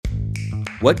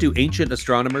What do ancient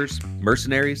astronomers,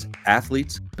 mercenaries,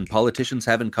 athletes, and politicians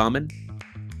have in common?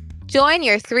 Join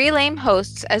your three lame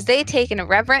hosts as they take an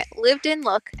irreverent, lived-in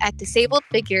look at disabled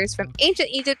figures from ancient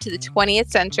Egypt to the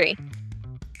 20th century.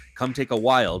 Come take a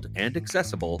wild and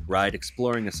accessible ride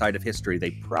exploring a side of history they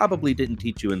probably didn't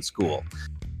teach you in school.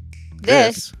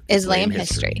 This is Lame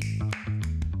History.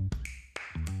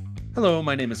 Hello,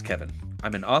 my name is Kevin.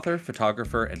 I'm an author,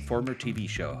 photographer, and former TV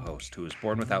show host who was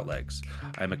born without legs.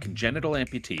 I'm a congenital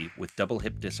amputee with double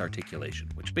hip disarticulation,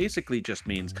 which basically just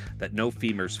means that no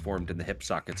femurs formed in the hip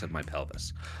sockets of my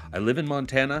pelvis. I live in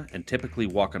Montana and typically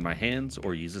walk on my hands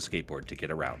or use a skateboard to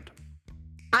get around.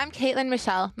 I'm Caitlin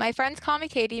Michelle. My friends call me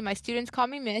Katie, my students call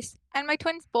me Miss, and my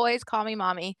twin boys call me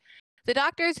Mommy. The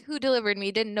doctors who delivered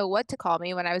me didn't know what to call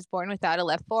me when I was born without a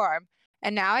left forearm,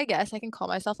 and now I guess I can call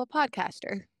myself a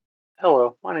podcaster.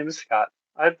 Hello, my name is Scott.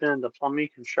 I've been in the plumbing,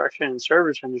 construction, and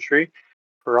service industry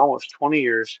for almost 20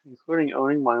 years, including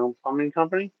owning my own plumbing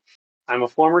company. I'm a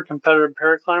former competitive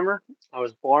paraclimber. I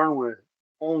was born with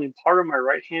only part of my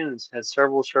right hand and had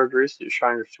several surgeries at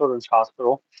Shriners Children's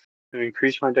Hospital to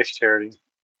increase my dexterity.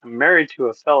 I'm married to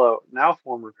a fellow, now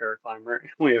former paraclimber,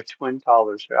 and we have twin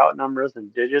toddlers who outnumber us in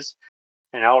digits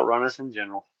and outrun us in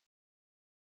general.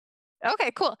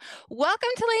 Okay, cool. Welcome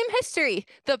to Lame History,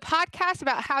 the podcast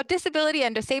about how disability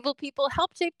and disabled people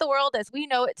help shape the world as we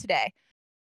know it today.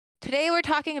 Today we're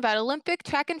talking about Olympic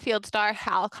track and field star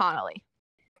Hal Connolly.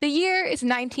 The year is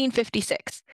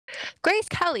 1956. Grace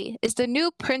Kelly is the new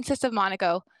Princess of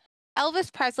Monaco.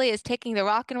 Elvis Presley is taking the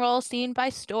rock and roll scene by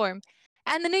storm,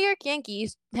 and the New York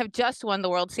Yankees have just won the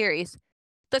World Series.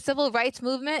 The civil rights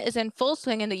movement is in full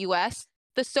swing in the U.S.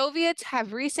 The Soviets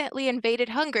have recently invaded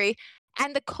Hungary,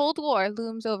 and the Cold War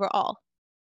looms over all.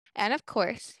 And of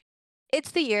course,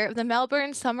 it's the year of the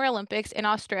Melbourne Summer Olympics in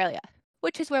Australia,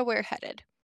 which is where we're headed.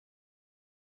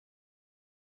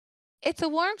 It's a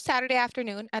warm Saturday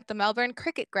afternoon at the Melbourne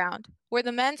Cricket Ground, where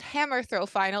the men's hammer throw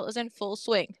final is in full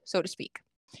swing, so to speak.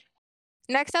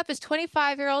 Next up is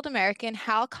 25-year-old American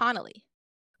Hal Connolly,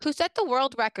 who set the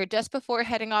world record just before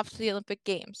heading off to the Olympic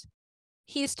Games.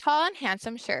 He's tall and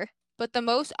handsome, sure, but the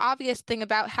most obvious thing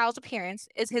about Hal's appearance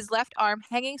is his left arm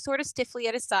hanging sort of stiffly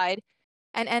at his side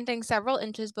and ending several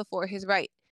inches before his right,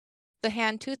 the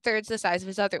hand 2/3 the size of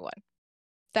his other one.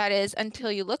 That is,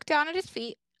 until you look down at his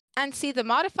feet and see the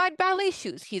modified ballet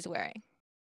shoes he's wearing.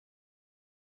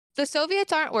 The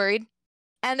Soviets aren't worried,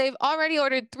 and they've already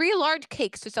ordered 3 large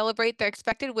cakes to celebrate their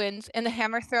expected wins in the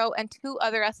hammer throw and 2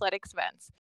 other athletics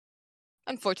events.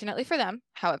 Unfortunately for them,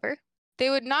 however, they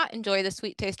would not enjoy the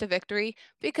sweet taste of victory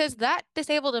because that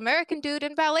disabled American dude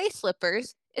in ballet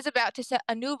slippers is about to set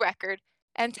a new record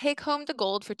and take home the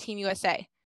gold for Team USA.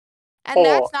 And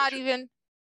that's not even...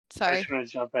 Sorry. I just want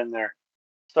to jump in there.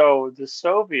 So the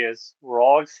Soviets were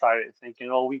all excited, thinking,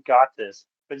 oh, we got this.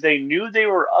 But they knew they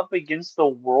were up against the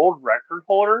world record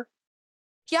holder.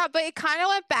 Yeah, but it kind of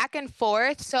went back and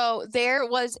forth. So there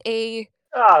was a...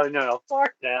 Oh, no,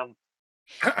 fuck them.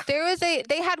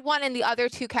 They had one in the other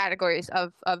 2 categories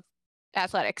of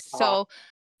athletics. So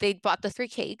they bought the 3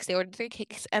 cakes. They ordered 3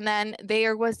 cakes. And then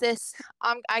there was this,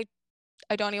 I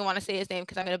don't even want to say his name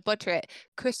because I'm going to butcher it.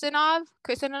 Kristanov?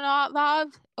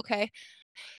 Okay.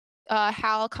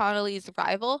 Hal Connolly's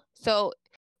rival. So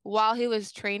while he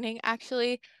was training,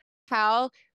 actually, Hal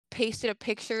pasted a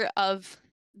picture of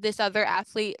this other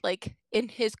athlete like in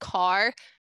his car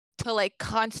to like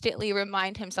constantly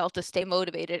remind himself to stay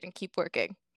motivated and keep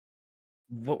working.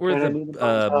 What were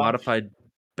the modified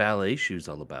ballet shoes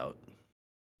all about?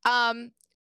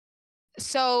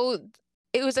 So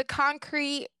it was a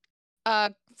concrete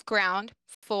ground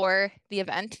for the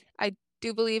event. I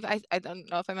do believe, I don't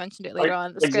know if I mentioned it later on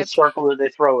in the script. Like the circle that they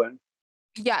throw in.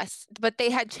 Yes, but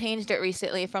they had changed it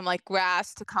recently from like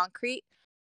grass to concrete.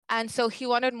 And so he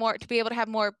wanted to be able to have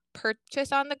more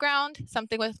purchase on the ground,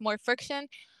 something with more friction.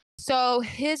 So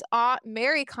his aunt,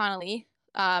 Mary Connolly,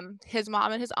 his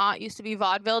mom and his aunt used to be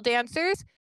vaudeville dancers.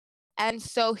 And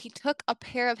so he took a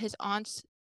pair of his aunt's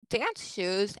dance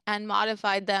shoes and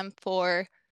modified them for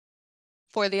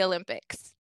the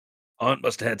Olympics. Aunt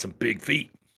must have had some big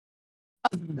feet.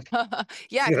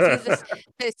 Yeah, because he's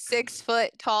this 6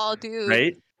 foot tall dude.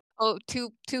 Right? Oh,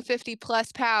 250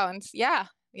 plus pounds. Yeah.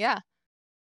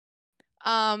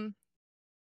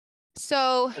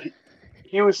 So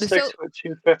he was 6 foot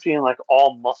 250 and like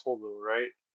all muscle though, right?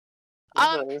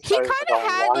 He kind of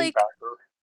had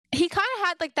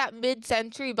like that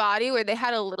mid-century body where they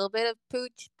had a little bit of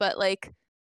pooch, but like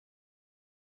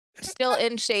still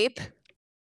in shape.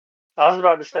 I was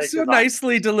about to say so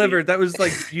nicely delivered. That was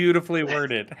like beautifully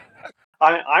worded.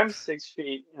 I'm 6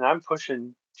 feet and I'm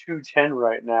pushing 210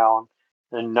 right now.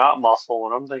 and not muscle.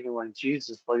 And I'm thinking, like,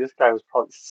 Jesus, like this guy was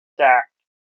probably stacked.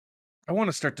 I want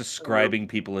to start describing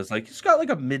people as like he's got like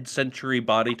a mid-century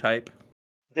body type.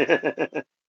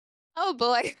 Oh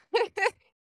boy.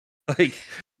 Like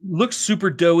looks super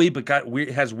doughy, but got weird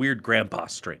has weird grandpa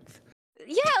strength.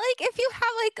 Yeah, like if you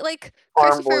have like Farm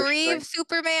boy Christopher Reeve strength.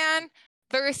 Superman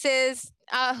versus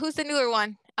who's the newer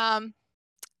one? Henry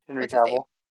What's his name? Cavill.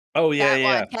 Oh yeah, That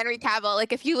yeah. one, Henry Cavill.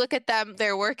 Like if you look at them,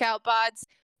 their workout bods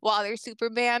while they're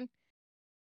Superman,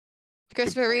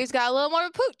 Christopher point. Reeve's got a little more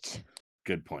of a pooch.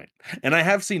 Good point. And I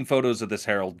have seen photos of this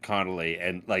Harold Connolly,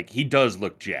 and like he does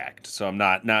look jacked. So I'm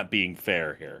not being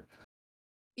fair here.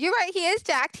 You're right, he is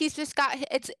jacked. He's just got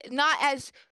it's not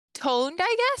as toned,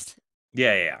 I guess.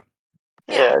 Yeah, yeah.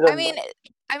 Yeah. it I doesn't mean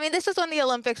matter. this is when the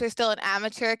Olympics were still an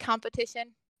amateur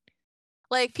competition.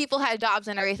 Like people had jobs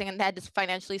and everything and they had to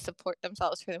financially support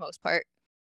themselves for the most part.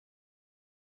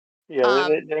 Yeah,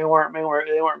 Um, they weren't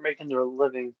making their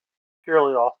living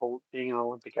purely off of being an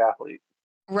Olympic athlete.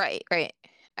 right. All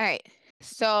right.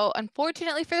 So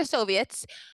unfortunately for the Soviets,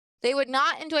 they would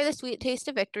not enjoy the sweet taste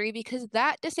of victory because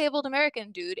that disabled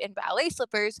American dude in ballet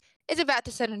slippers is about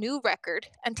to set a new record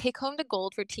and take home the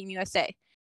gold for Team USA.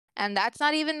 And that's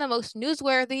not even the most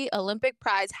newsworthy Olympic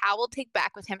prize Hal will take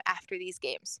back with him after these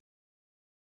games.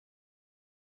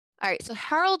 All right, so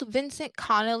Harold Vincent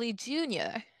Connolly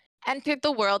Jr. entered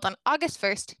the world on August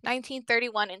 1st,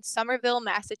 1931 in Somerville,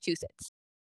 Massachusetts,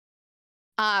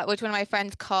 which one of my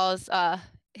friends calls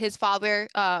his father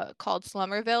called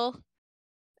Slummerville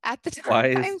at the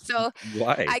time. So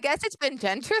Why? I guess it's been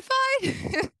gentrified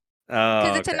because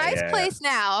Oh, it's a okay, nice yeah. place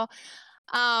now.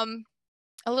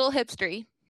 A little hipstery.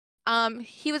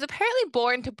 He was apparently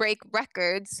born to break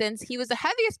records since he was the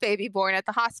heaviest baby born at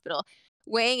the hospital,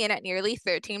 weighing in at nearly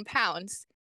 13 pounds.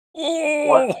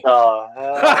 What Oh. the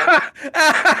hell?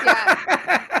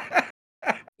 Yeah.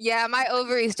 Yeah, my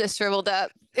ovaries just shriveled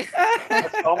up.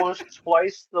 That's almost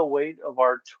twice the weight of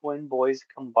our twin boys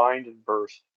combined at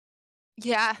birth.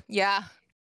 Yeah.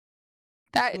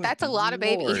 Good That's a lot of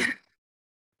baby. Lord.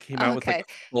 Came out with like Okay.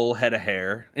 a full head of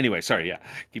hair. Anyway, sorry, yeah.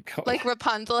 Keep going. Like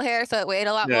Rapunzel hair, so it weighed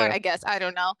a lot more, Yeah. I guess. I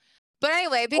don't know. But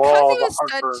anyway, because Oh, he the was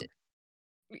such heartburn.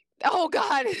 oh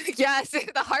god, yes,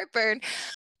 the heartburn.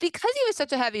 Because he was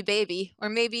such a heavy baby, or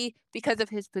maybe because of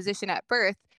his position at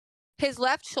birth, his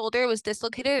left shoulder was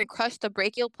dislocated and crushed the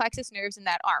brachial plexus nerves in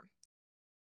that arm.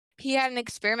 He had an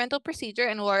experimental procedure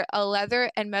and wore a leather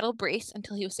and metal brace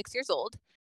until he was 6 years old.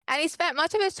 And he spent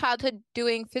much of his childhood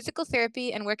doing physical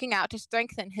therapy and working out to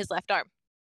strengthen his left arm.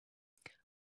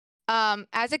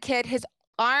 As a kid, his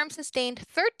arm sustained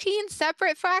 13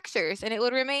 separate fractures, and it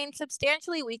would remain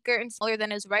substantially weaker and smaller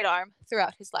than his right arm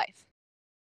throughout his life.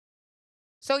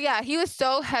 So yeah, he was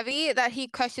so heavy that he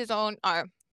crushed his own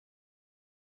arm.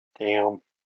 Damn.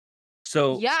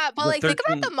 So Yeah, but the like think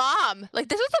about 13, the mom. Like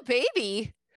this was a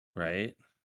baby. right?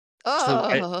 So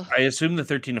Oh. I assume the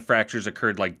 13 fractures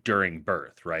occurred like during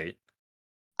birth, right?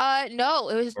 No,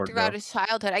 it was Or throughout no? his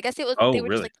childhood. I guess they Oh, were just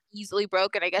really? like easily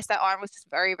broken. I guess that arm was just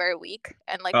very, very weak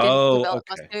and like didn't Oh, develop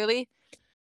okay. muscularly.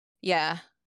 Yeah.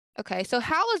 Okay. So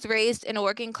Hal was raised in a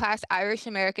working class Irish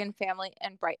American family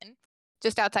in Brighton,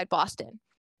 just outside Boston.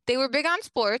 They were big on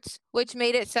sports, which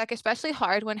made it suck especially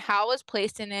hard when Hal was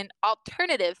placed in an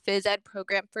alternative phys ed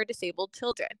program for disabled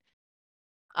children.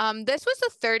 This was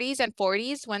the 30s and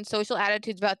 40s when social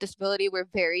attitudes about disability were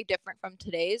very different from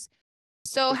today's.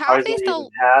 So Hal Surprised they faced even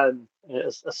a had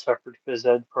a separate phys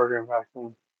ed program back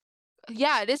then.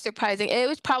 yeah, it is surprising. It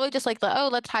was probably just like the, oh,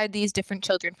 let's hide these different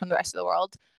children from the rest of the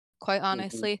world, quite Mhm.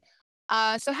 honestly.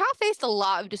 So Hal faced a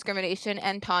lot of discrimination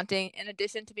and taunting in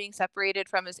addition to being separated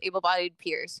from his able-bodied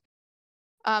peers.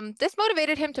 This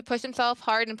motivated him to push himself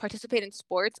hard and participate in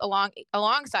sports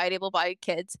alongside able-bodied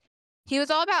kids. He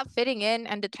was all about fitting in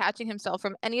and detaching himself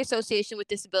from any association with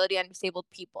disability and disabled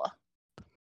people.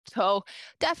 So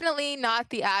definitely not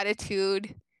the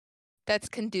attitude that's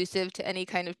conducive to any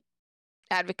kind of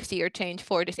advocacy or change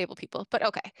for disabled people. But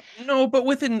okay. No, but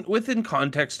within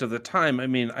context of the time, I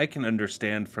mean, I can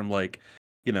understand from like,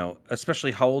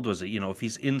 especially how old was it? If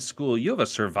he's in school, you have a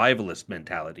survivalist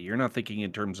mentality. You're not thinking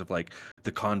in terms of like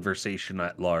the conversation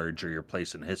at large or your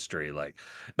place in history. Like,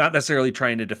 not necessarily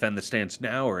trying to defend the stance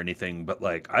now or anything, but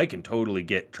like I can totally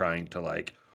get trying to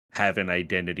like have an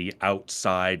identity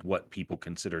outside what people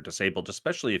consider disabled,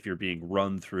 especially if you're being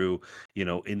run through,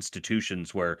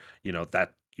 institutions where,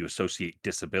 that you associate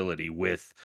disability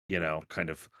with kind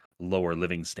of lower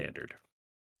living standard.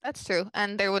 That's true.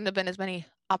 And there wouldn't have been as many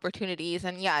opportunities.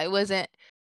 And yeah, it wasn't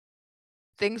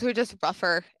things were just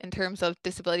rougher in terms of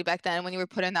disability back then. When you were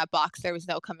put in that box, there was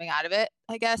no coming out of it,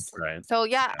 I guess. Right. So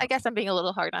yeah, Yeah. I guess I'm being a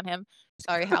little hard on him.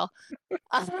 Sorry, Hal. In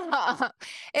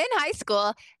high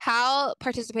school, Hal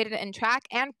participated in track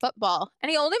and football, and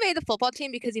he only made the football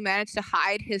team because he managed to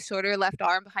hide his shorter left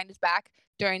arm behind his back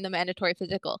during the mandatory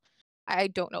physical. I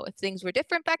don't know if things were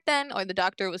different back then or the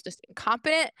doctor was just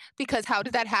incompetent, because how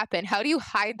did that happen? How do you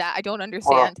hide that? I don't Well,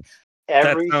 understand. That sounds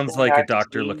everything like a I've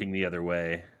doctor seen, looking the other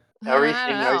way. I don't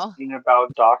everything I've know. seen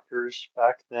about doctors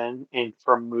back then and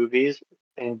from movies,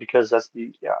 and because that's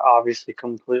obviously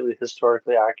completely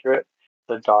historically accurate,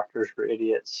 the doctors were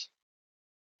idiots.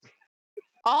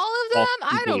 All of Well, them?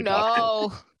 I equally don't possible.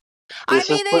 know. I This is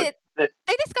mean, what they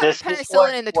just got this is what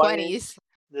penicillin in the 20 20s.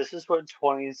 this is what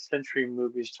 20th century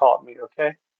movies taught me.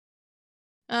 Okay,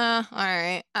 All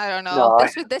right. I don't know.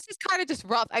 no, This is kind of just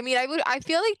rough. I mean, I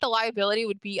feel like the liability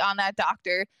would be on that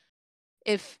doctor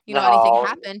if, anything no,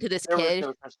 happened to this there was kid.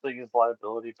 no such thing as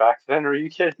liability back then. Are you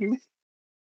kidding me?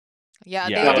 Yeah,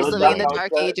 they Yeah, were No, just the, living in exactly. the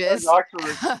dark the ages. doctor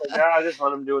was just like, yeah, I just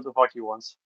let him do what the fuck he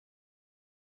wants.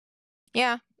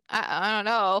 Yeah, I don't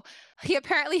know. He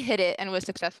apparently hit it and was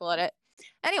successful at it.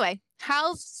 Anyway,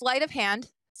 Hal's sleight of hand,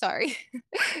 sorry,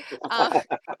 um, paid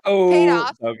Oh,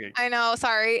 off. okay. I know,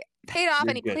 sorry. Paid off, You're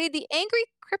and he good. played the angry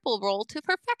cripple role to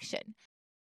perfection.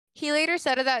 He later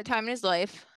said at that time in his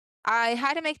life, I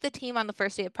had to make the team on the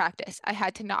first day of practice. I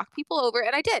had to knock people over,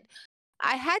 and I did.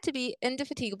 I had to be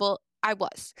indefatigable. I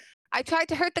was. I tried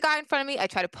to hurt the guy in front of me. I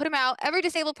tried to put him out. Every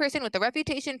disabled person with a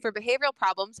reputation for behavioral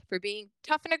problems, for being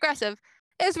tough and aggressive,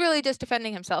 is really just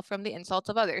defending himself from the insults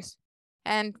of others.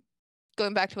 And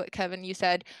going back to what Kevin, you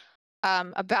said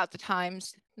about the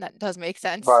times, that does make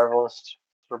sense.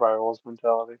 Survivalist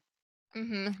mentality.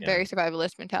 Yeah. Very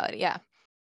survivalist mentality, yeah.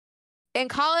 In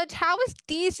college, Hal was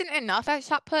decent enough at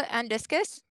shot put and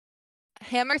discus.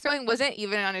 Hammer throwing wasn't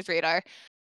even on his radar.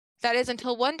 That is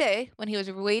until one day when he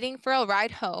was waiting for a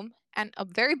ride home, and a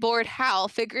very bored Hal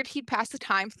figured he'd pass the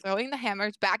time throwing the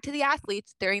hammers back to the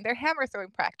athletes during their hammer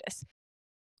throwing practice,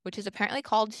 which is apparently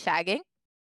called shagging.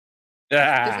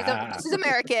 This is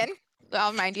American,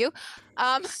 I'll remind you.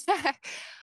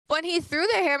 When he threw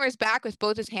the hammers back with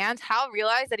both his hands, Hal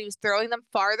realized that he was throwing them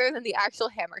farther than the actual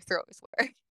hammer throwers were.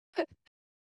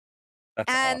 That's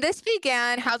And awesome. this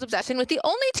began Hal's obsession with the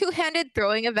only two-handed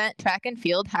throwing event track and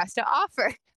field has to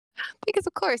offer. Because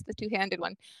of course the two-handed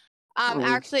one.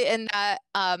 Actually in that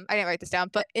I didn't write this down,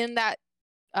 but in that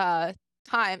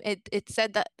time it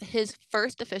said that his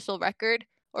first official record,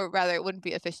 or rather it wouldn't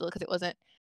be official because it wasn't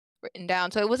written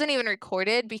down, so it wasn't even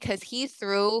recorded, because he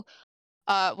threw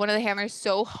one of the hammers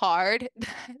so hard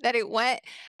that it went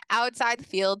outside the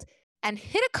field and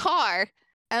hit a car,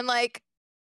 and like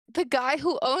the guy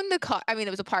who owned the car, I mean,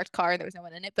 it was a parked car and there was no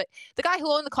one in it, but the guy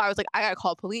who owned the car was like, I gotta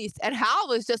call police. And Hal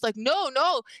was just like, no,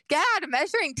 get out a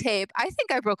measuring tape. I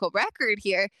think I broke a record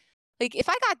here. Like, if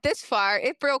I got this far,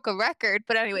 it broke a record.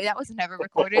 But anyway, that was never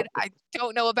recorded. I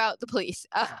don't know about the police.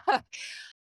 That's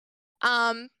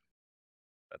So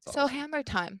awesome. hammer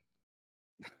time.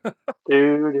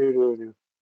 Do.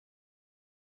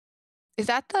 Is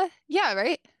that yeah,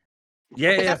 right?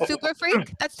 Yeah, Is yeah. that Super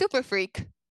Freak? That's Super Freak.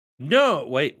 No,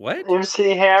 wait, what?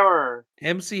 MC Hammer.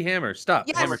 MC Hammer. Stop.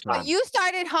 Yes, Hammer but time. you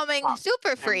started humming Huh.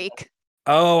 Super Freak.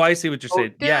 Oh, I see what you're Oh,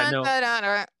 saying. Yeah, Dun, no. dun, dun,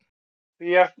 dun.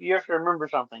 You have to remember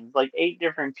something. Like 8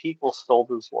 different people stole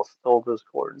those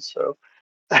chords. So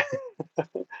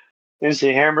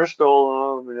MC Hammer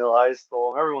stole them, Vanilla Ice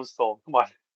stole them. Everyone stole them. Come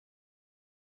on.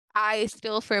 I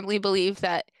still firmly believe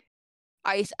that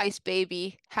Ice Ice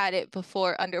Baby had it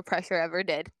before Under Pressure ever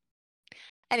did.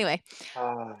 Anyway,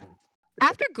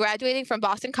 after graduating from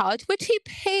Boston College, which he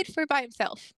paid for by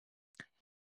himself,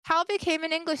 Hal became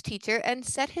an English teacher and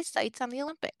set his sights on the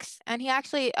Olympics. And he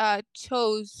actually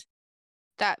chose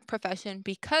that profession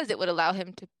because it would allow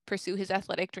him to pursue his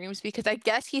athletic dreams, because I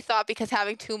guess he thought because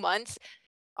having 2 months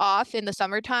off in the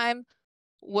summertime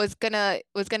was gonna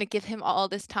give him all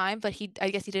this time, but I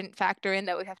guess he didn't factor in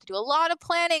that we have to do a lot of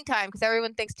planning time, because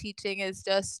everyone thinks teaching is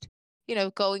just,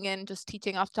 going in just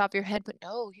teaching off the top of your head, but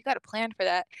no, you got to plan for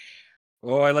that.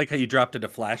 Oh, I like how you dropped into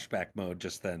flashback mode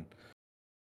just then.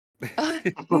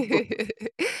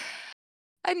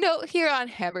 A note here on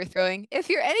hammer throwing: if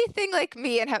you're anything like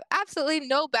me and have absolutely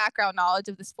no background knowledge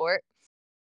of the sport,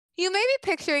 you may be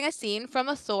picturing a scene from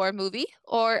a Thor movie,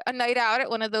 or a night out at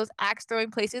one of those axe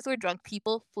throwing places where drunk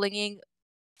people or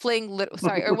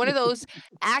one of those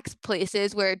axe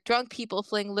places where drunk people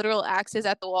fling literal axes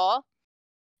at the wall.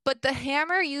 But the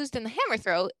hammer used in the hammer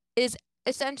throw is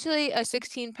essentially a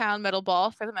 16-pound metal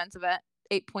ball for the men's event,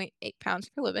 8.8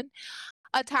 pounds for women,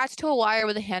 attached to a wire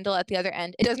with a handle at the other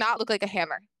end. It does not look like a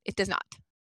hammer. It does not.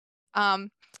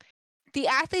 The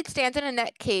athlete stands in a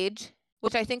net cage,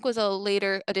 which I think was a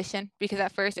later addition because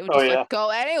at first it would Oh just yeah. like go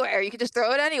anywhere. You could just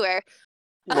throw it anywhere.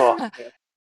 Well,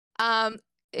 yeah.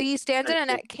 He stands in Very a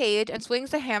true. net cage and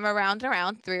swings the hammer round and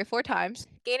around 3 or 4 times,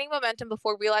 gaining momentum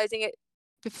before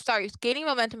gaining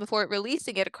momentum before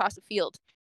releasing it across the field.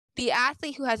 The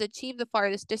athlete who has achieved the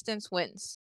farthest distance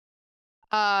wins.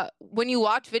 When you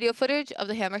watch video footage of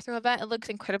the hammer throw event, it looks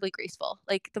incredibly graceful.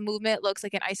 Like the movement looks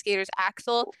like an ice skater's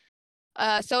axle.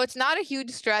 So it's not a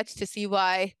huge stretch to see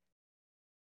why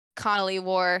Connolly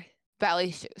wore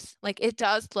ballet shoes. Like it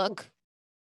does look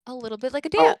a little bit like a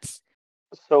So, dance.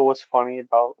 so what's funny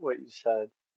about what you said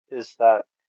is that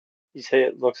you say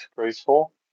it looks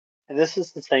graceful, and this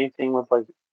is the same thing with like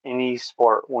any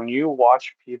sport. When you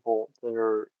watch people that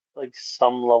are like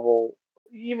some level,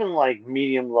 even like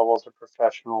medium levels of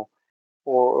professional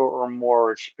or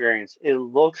more experienced, it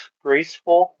looks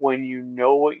graceful when you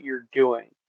know what you're doing.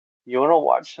 You want to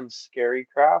watch some scary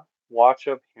crap? Watch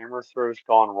up hammer throws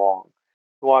gone wrong.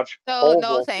 Watch So pole no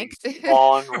vaulting thanks.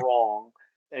 gone wrong.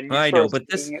 And you I know, start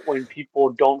but seeing it when people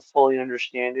don't fully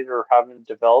understand it or haven't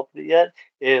developed it yet.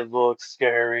 It looks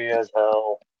scary as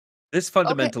hell. this Okay.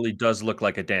 fundamentally does look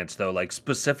like a dance, though, like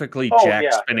specifically Oh Jack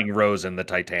yeah, spinning Rose in the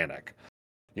Titanic.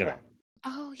 You yeah. know,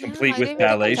 Oh yeah, complete I with didn't even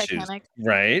think of ballet shoes, Titanic.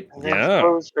 right? And then Yeah.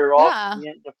 throws her off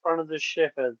Yeah. the front of the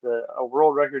ship at a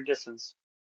world record distance.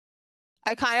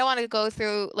 I kind of want to go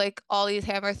through like all these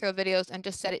hammer throw videos and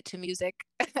just set it to music.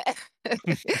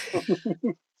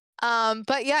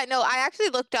 But yeah, no, I actually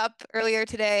looked up earlier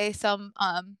today some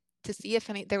to see if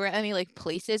there were any like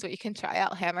places where you can try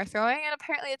out hammer throwing, and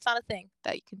apparently it's not a thing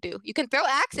that you can do. You can throw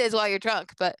axes while you're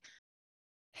drunk, but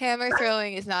hammer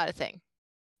throwing is not a thing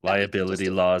that you can just Liability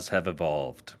do. laws have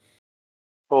evolved.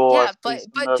 Oh, Yeah, I've seen but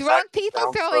some of those drunk actors people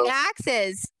down throwing throw.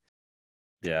 axes.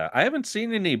 Yeah, I haven't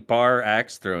seen any bar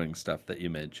axe throwing stuff that you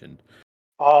mentioned.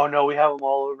 Oh no, we have them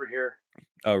all over here.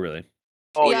 Oh, really?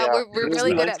 Oh Yeah, yeah, we're we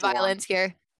really good went at to one. violence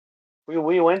here.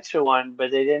 We went to one, but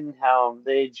they didn't have.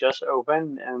 They just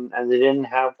opened, and they didn't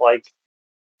have like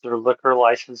their liquor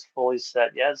license fully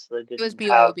set yet, so they It was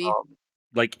didn't have. BYOB.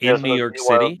 Like Yeah, in so New it was York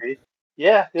City? BYOB.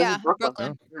 Yeah, it was in Yeah, Brooklyn.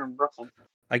 Brooklyn. We were in Brooklyn.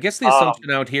 I guess the Um,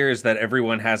 assumption out here is that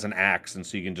everyone has an axe, and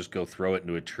so you can just go throw it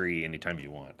into a tree anytime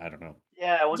you want. I don't know.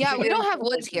 yeah, once Yeah, you we get don't into have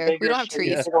woods like the here. We bigger don't have cities,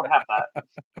 Yeah. trees. they don't have that.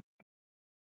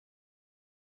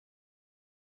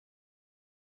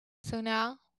 So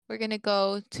now we're gonna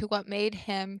go to what made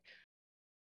him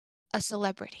a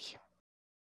celebrity.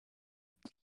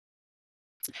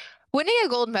 Winning a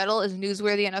gold medal is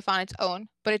newsworthy enough on its own,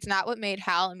 but it's not what made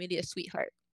Hal a media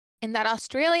sweetheart. In that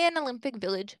Australian Olympic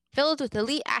village, filled with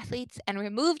elite athletes and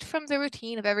removed from the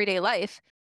routine of everyday life,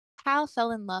 Hal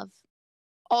fell in love.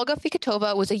 Olga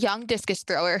Fikatova was a young discus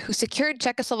thrower who secured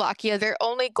Czechoslovakia their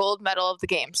only gold medal of the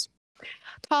Games.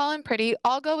 Tall and pretty,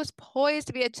 Olga was poised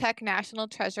to be a Czech national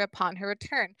treasure upon her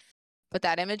return, but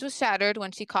that image was shattered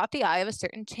when she caught the eye of a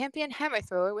certain champion hammer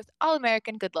thrower with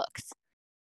all-American good looks.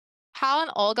 Hal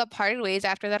and Olga parted ways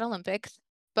after that Olympics,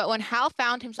 but when Hal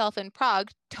found himself in Prague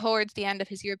towards the end of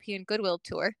his European Goodwill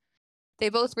tour, they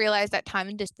both realized that time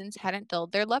and distance hadn't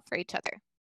dulled their love for each other.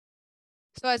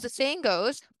 So, as the saying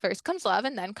goes, first comes love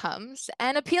and then comes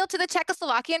an appeal to the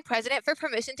Czechoslovakian president for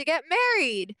permission to get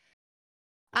married.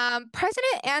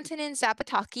 President Antonin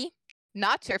Zapotocki,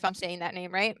 not sure if I'm saying that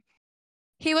name right,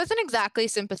 he wasn't exactly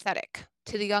sympathetic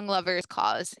to the young lovers'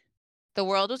 cause. The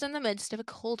world was in the midst of a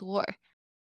Cold War,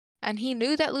 and he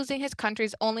knew that losing his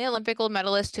country's only Olympic gold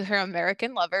medalist to her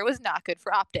American lover was not good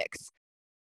for optics.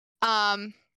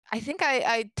 I think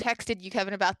I texted you,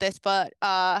 Kevin, about this, but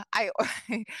I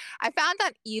I found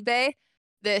on eBay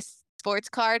this sports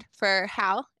card for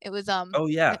Hal. It was Oh,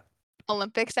 yeah.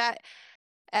 Olympic set,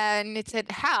 and it said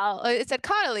it said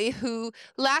Connolly, who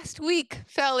last week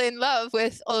fell in love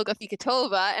with Olga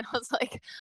Fikatova, and I was like,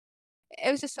 it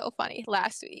was just so funny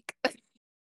last week.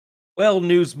 Well,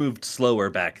 news moved slower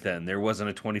back then. There wasn't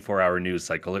a 24-hour news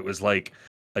cycle. It was like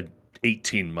a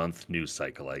 18-month news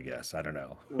cycle, I guess. I don't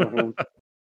know. hmm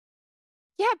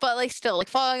Yeah, but like still, like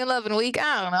falling in love in a week,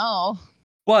 I don't know.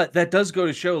 But that does go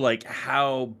to show like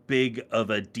how big of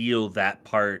a deal that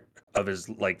part of his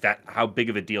how big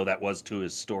of a deal that was to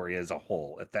his story as a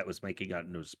whole, if that was making out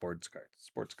into sports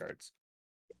cards.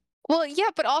 Well, yeah,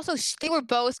 but also they were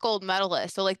both gold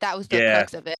medalists, so like that was the Yeah.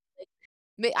 crux of it.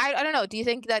 I don't know. Do you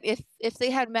think that if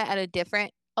they had met at a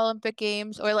different Olympic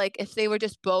Games, or like if they were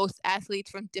just both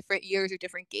athletes from different years or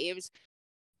different games,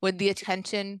 would the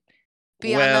attention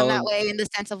be on them that Well, way, in the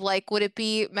sense of like, would it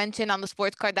be mentioned on the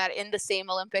sports card that in the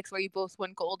same Olympics where you both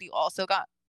won gold, you also got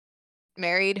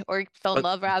married or fell in but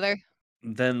love rather?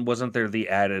 then wasn't there the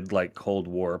added like Cold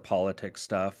War politics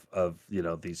stuff of,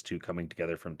 these two coming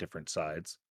together from different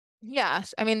sides?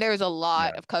 Yes, I mean, there was a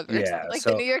lot Yeah. of coverage. Yeah. Like,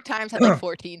 the So New York Times had, like,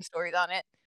 14 stories on it.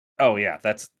 oh yeah,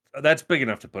 that's big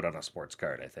enough to put on a sports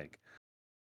card, I think.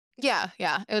 Yeah,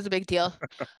 yeah, it was a big deal.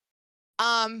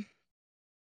 Um,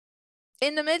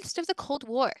 in the midst of the Cold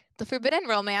War, the forbidden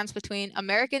romance between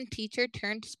American teacher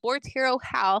turned sports hero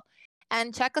Hal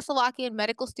and Czechoslovakian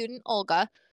medical student Olga,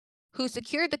 who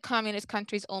secured the communist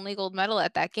country's only gold medal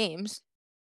at that games,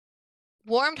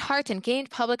 warmed hearts and gained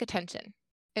public attention.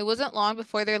 It wasn't long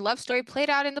before their love story played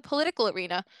out in the political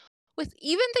arena, with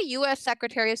even the U.S.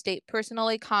 Secretary of State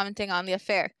personally commenting on the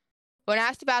affair. When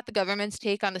asked about the government's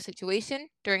take on the situation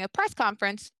during a press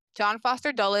conference, John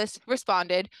Foster Dulles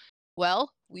responded,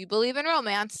 "Well, we believe in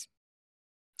romance."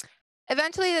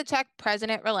 Eventually, the Czech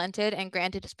president relented and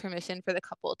granted his permission for the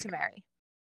couple to marry.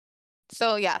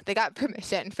 So yeah, they got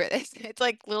permission for this. It's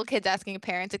like little kids asking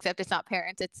parents, except it's not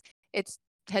parents, it's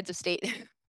heads of state.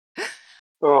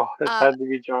 Oh, it uh, had to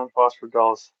be John Foster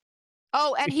Dulles.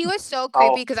 oh, and he was so Oh,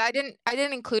 creepy because I didn't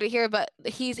include it here, but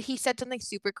he said something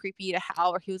super creepy to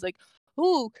Hal, where he was like,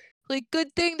 "Oh, like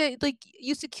good thing that like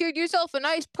you secured yourself a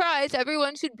nice prize.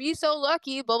 Everyone should be so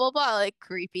lucky." Blah blah blah. Like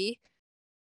creepy.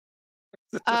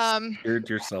 Um, Secured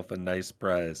yourself a nice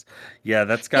prize. Yeah,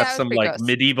 that's got yeah, it was some pretty like gross.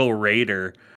 medieval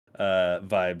raider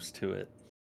vibes to it.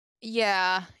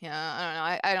 Yeah,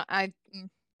 yeah. I don't know. I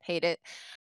hate it.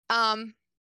 Um,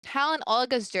 Hal and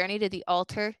Olga's journey to the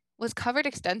altar was covered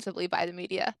extensively by the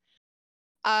media.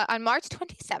 On March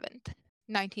 27th,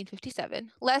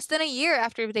 1957, less than a year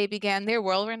after they began their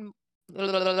whirlwind.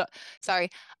 Sorry.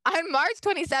 On March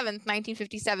 27th,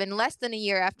 1957, less than a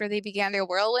year after they began their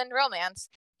whirlwind romance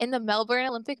in the Melbourne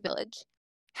Olympic Village,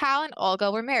 Hal and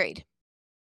Olga were married.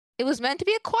 It was meant to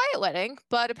be a quiet wedding,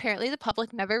 but apparently the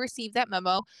public never received that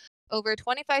memo. Over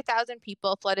 25,000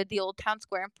 people flooded the Old Town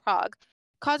Square in Prague,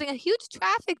 causing a huge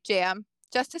traffic jam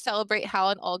just to celebrate Hal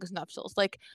and Olga's nuptials.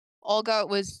 Like, Olga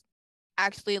was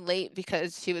actually late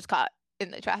because she was caught in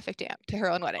the traffic jam to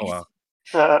her own Oh wedding.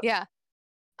 wow. Yeah.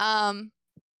 Um,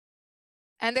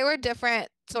 and there were different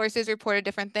sources reported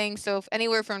different things. So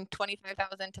anywhere from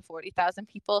 25,000 to 40,000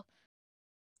 people,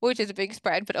 which is a big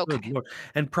spread, but Good okay. lord.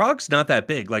 And Prague's not that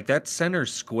big. Like that center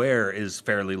square is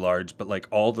fairly large, but like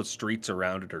all the streets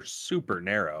around it are super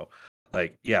narrow.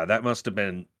 Like, yeah, that must have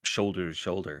been shoulder to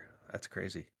shoulder. That's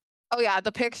crazy. Oh yeah,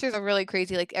 the pictures are really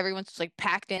crazy. Like everyone's just like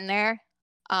packed in there.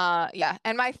 Yeah.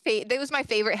 And that was my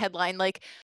favorite headline. Like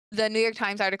the New York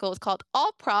Times article was called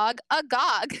 "All Prague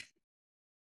Agog."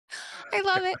 I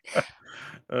love it.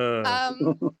 Uh,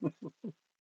 Um,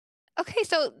 okay,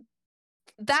 so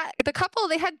that the couple,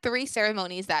 they had 3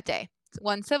 ceremonies that day.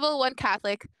 One civil, one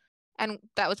Catholic, and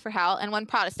that was for Hal, and one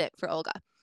Protestant for Olga.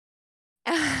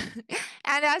 And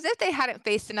as if they hadn't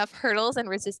faced enough hurdles and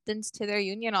resistance to their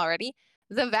union already,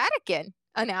 the Vatican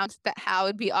announced that Hal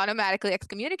would be automatically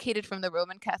excommunicated from the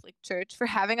Roman Catholic Church for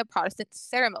having a Protestant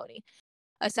ceremony,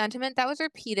 a sentiment that was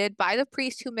repeated by the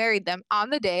priest who married them on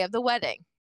the day of the wedding.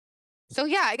 So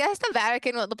yeah, I guess the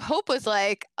Vatican, the Pope was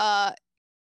like, the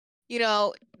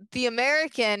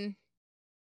American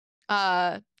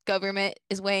government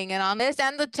is weighing in on this,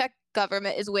 and the Czech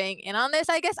government is weighing in on this.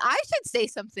 I guess I should say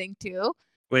something too.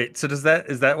 wait, so is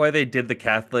that why they did the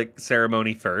Catholic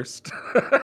ceremony first?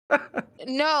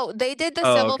 No, they did the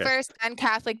Oh, civil okay. first, then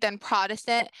Catholic, then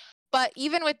Protestant. But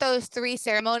even with those 3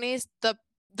 ceremonies, the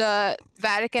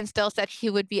Vatican still said he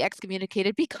would be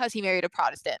excommunicated because he married a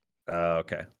Protestant. Oh,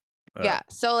 okay. Yeah.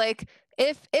 So like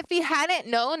if he hadn't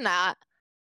known that,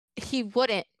 he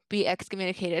wouldn't be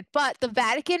excommunicated. But the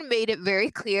Vatican made it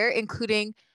very clear,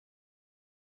 including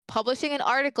publishing an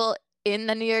article in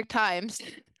the New York Times,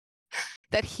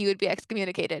 that he would be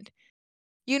excommunicated.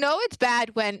 You know it's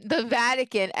bad when the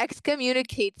Vatican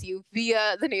excommunicates you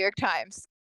via the New York Times.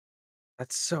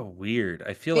 That's so weird.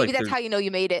 I feel Maybe like that's there's how you know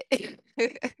you made it.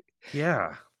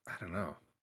 yeah, I don't know.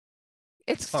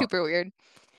 It's Huh. super weird.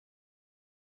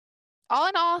 All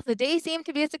in all, the day seemed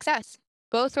to be a success.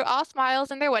 Both were all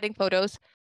smiles in their wedding photos.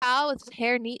 Al with his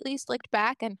hair neatly slicked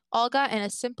back, and Olga in a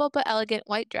simple but elegant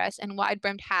white dress and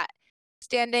wide-brimmed hat,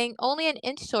 standing only an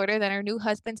inch shorter than her new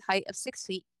husband's height of 6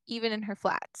 feet, even in her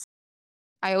flats.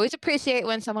 I always appreciate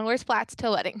when someone wears flats to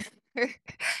a wedding.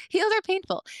 Heels are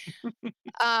painful.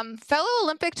 Fellow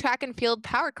Olympic track and field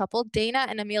power couple Dana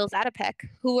and Emil Zatopek,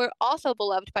 who were also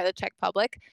beloved by the Czech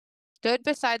public, stood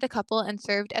beside the couple and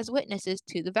served as witnesses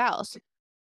to the vows.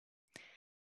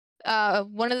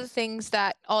 One of the things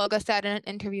that Olga said in an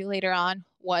interview later on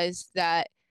was that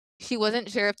she wasn't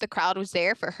sure if the crowd was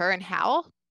there for her and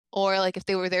Hal, or like if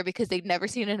they were there because they'd never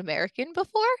seen an American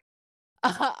before.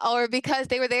 or because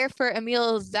they were there for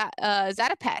Emil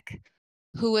Zatopek,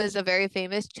 who was a very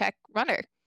famous Czech runner.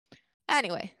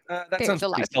 Anyway, That there's sounds a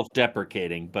lot pretty of.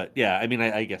 self-deprecating, but yeah, I mean,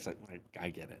 I guess I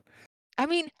get it. I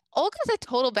mean, Olga's a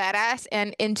total badass,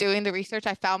 and in doing the research,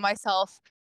 I found myself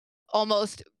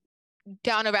almost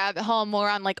down a rabbit hole more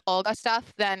on like Olga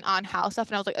stuff than on Hal stuff,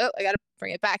 and I was like, oh, I gotta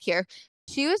bring it back here.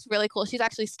 She was really cool. She's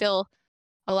actually still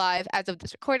alive as of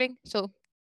this recording, so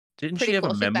Didn't she pretty have a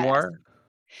cool. She's badass. memoir or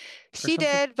She something?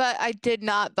 did, but I did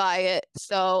not buy it.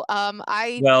 So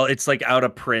I Well, it's like out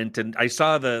of print, and I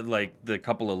saw the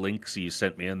couple of links you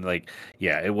sent me, and like,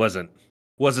 yeah, it wasn't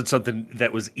something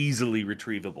that was easily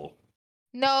retrievable.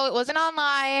 no, it wasn't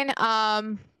online.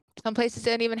 Some places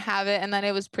didn't even have it, and then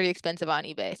it was pretty expensive on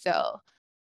eBay, so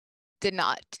did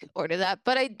not order that.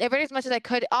 But I read as much as I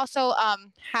could. Also,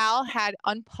 Hal had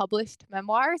unpublished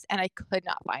memoirs, and I could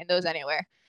not find those anywhere.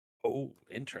 Oh,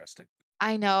 interesting.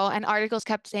 I know, and articles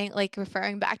kept saying, like,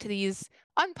 referring back to these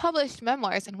unpublished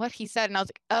memoirs and what he said, and I was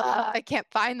like, I can't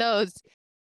find those.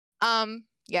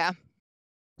 Yeah.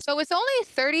 So with only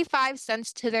 35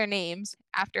 cents to their names,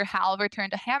 after Hal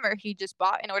returned a hammer he just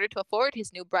bought in order to afford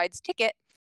his new bride's ticket,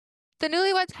 the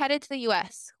newlyweds headed to the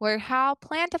US, where Hal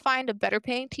planned to find a better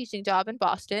paying teaching job in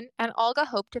Boston, and Olga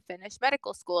hoped to finish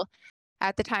medical school.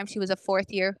 At the time, she was a fourth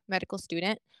year medical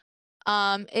student.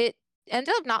 It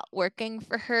ended up not working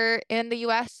for her in the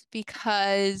US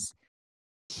because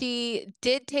she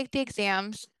did take the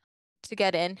exams to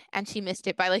get in, and she missed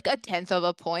it by like a tenth of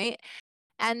a point.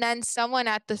 And then someone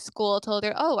at the school told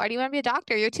her, "Oh, why do you want to be a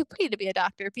doctor? You're too pretty to be a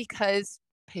doctor," because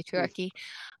patriarchy.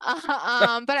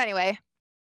 But anyway,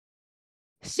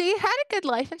 she had a good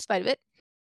life in spite of it.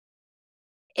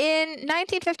 In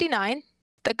 1959,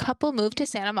 the couple moved to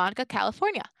Santa Monica,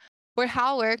 California, where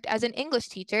Hal worked as an English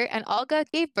teacher and Olga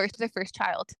gave birth to their first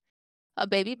child, a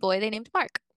baby boy they named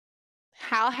Mark.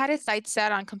 Hal had his sights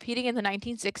set on competing in the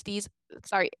 1960s.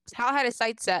 Hal had his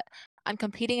sights set on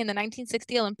competing in the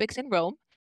 1960 Olympics in Rome.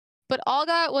 But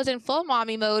Olga was in full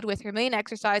mommy mode with her main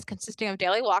exercise consisting of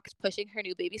daily walks pushing her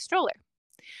new baby stroller.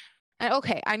 And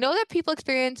okay, I know that people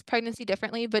experience pregnancy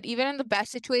differently, but even in the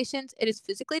best situations, it is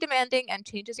physically demanding and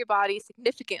changes your body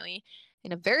significantly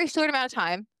in a very short amount of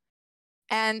time.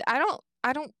 And I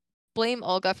don't blame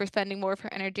Olga for spending more of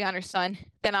her energy on her son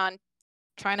than on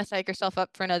trying to psych herself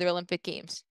up for another Olympic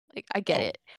Games. Like, I get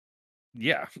it.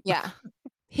 Yeah. Yeah.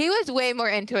 He was way more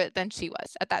into it than she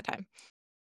was at that time.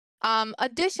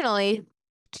 Additionally,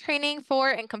 training for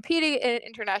and competing in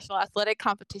international athletic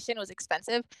competition was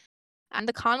expensive, and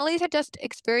the Connollys had just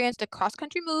experienced a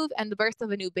cross-country move and the birth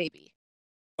of a new baby.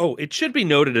 Oh, it should be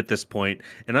noted at this point,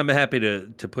 and I'm happy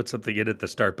to put something in at the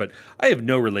start, but I have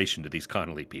no relation to these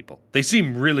Connolly people. They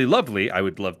seem really lovely. I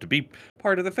would love to be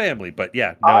part of the family, but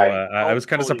yeah, no, I I was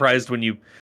kind of totally surprised when you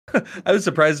I was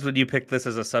surprised when you picked this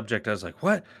as a subject. I was like,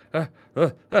 "What?" I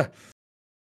was But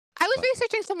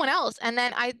researching someone else, and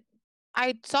then I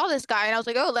saw this guy, and I was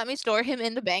like, "Oh, let me store him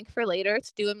in the bank for later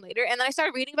to do him later." And then I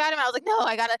started reading about him, and I was like, "No,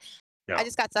 I no,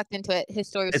 just got sucked into it. His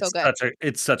story was so good."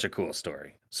 it's such a cool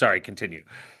story. Sorry, continue.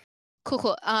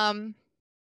 Cool. The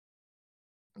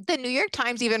New York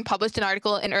Times even published an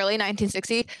article in early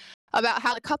 1960 about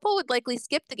how the couple would likely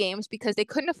skip the games because they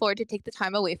couldn't afford to take the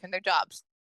time away from their jobs.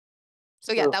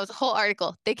 So yeah, ugh, that was a whole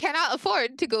article. They cannot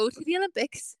afford to go to the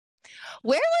Olympics.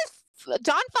 Where was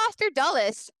John Foster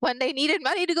Dulles when they needed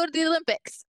money to go to the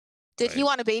Olympics? Did he Right.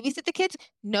 want to babysit the kids?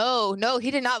 No,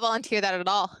 he did not volunteer that at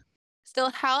all.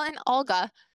 Still, Hal and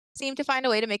Olga seemed to find a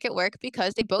way to make it work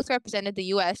because they both represented the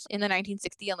U.S. in the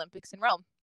 1960 Olympics in Rome.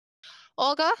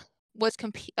 Olga was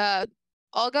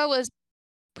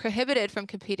prohibited from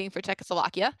competing for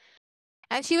Czechoslovakia,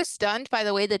 and she was stunned by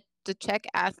the way that the Czech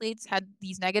athletes had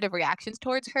these negative reactions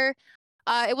towards her.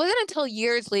 It wasn't until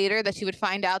years later that she would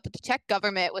find out that the Czech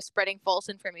government was spreading false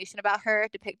information about her,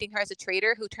 depicting her as a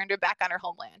traitor who turned her back on her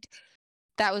homeland.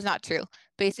 That was not true.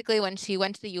 Basically, when she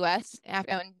went to the U.S.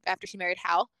 after she married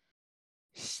Hal,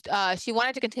 she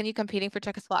wanted to continue competing for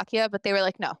Czechoslovakia, but they were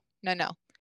like, no.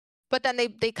 But then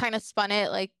they kind of spun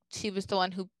it like she was the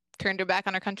one who turned her back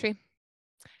on her country.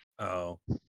 Oh,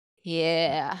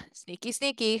 Yeah,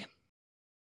 sneaky.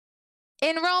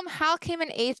 In Rome, Hal came in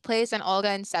 8th place and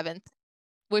Olga in 7th,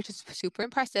 which is super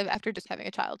impressive after just having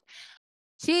a child.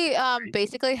 She right.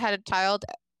 basically had a child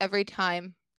every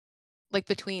time, like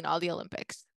between all the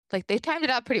Olympics. Like they timed it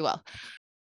out pretty well.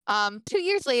 2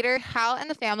 years later, Hal and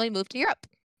the family moved to Europe.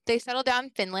 They settled down in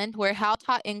Finland, where Hal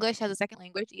taught English as a second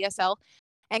language, ESL,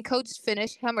 and coached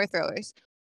Finnish hammer throwers.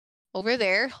 Over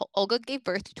there, Olga gave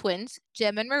birth to twins,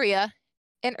 Jim and Maria,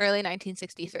 in early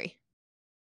 1963.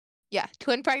 Yeah,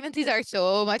 twin pregnancies are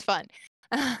so much fun.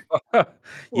 oof.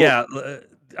 Yeah,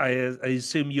 I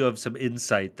assume you have some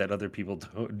insight that other people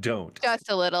don't. Just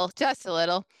a little, just a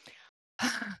little.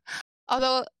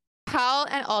 Although Hal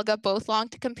and Olga both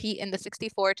longed to compete in the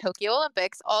 '64 Tokyo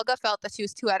Olympics, Olga felt that she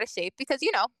was too out of shape because,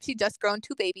 she'd just grown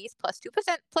 2 babies plus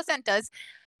 2% placentas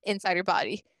inside her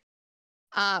body,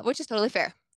 which is totally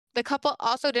fair. The couple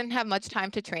also didn't have much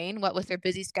time to train, what with their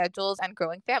busy schedules and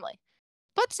growing family.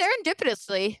 But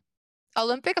serendipitously,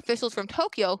 Olympic officials from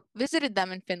Tokyo visited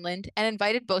them in Finland and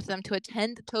invited both of them to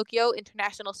attend the Tokyo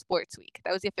International Sports Week.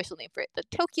 That was the official name for it, the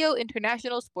Tokyo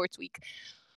International Sports Week,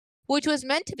 which was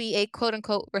meant to be a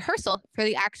quote-unquote rehearsal for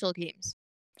the actual games.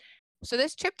 So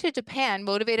this trip to Japan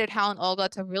motivated Hal and Olga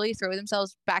to really throw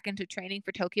themselves back into training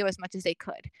for Tokyo as much as they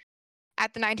could.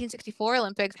 At the 1964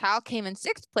 Olympics, Hal came in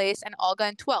 6th place and Olga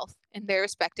in 12th in their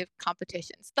respective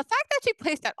competitions. The fact that she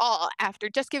placed at all after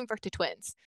just giving birth to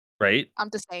twins. Right?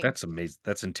 I'm just saying. That's amazing.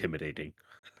 That's intimidating.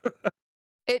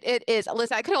 It is.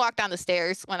 Listen, I couldn't walk down the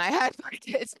stairs when I had my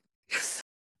kids.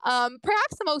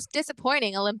 Perhaps the most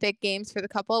disappointing Olympic Games for the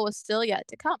couple was still yet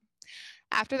to come.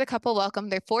 After the couple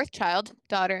welcomed their 4th child,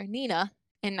 daughter Nina,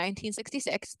 in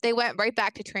 1966, they went right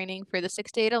back to training for the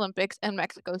 '68 Olympics in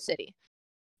Mexico City.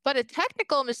 But a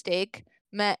technical mistake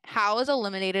meant Hal was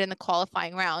eliminated in the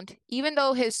qualifying round, even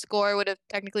though his score would have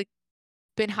technically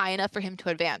been high enough for him to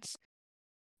advance.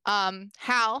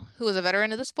 Hal, who was a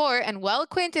veteran of the sport and well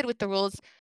acquainted with the rules,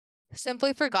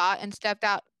 simply forgot and stepped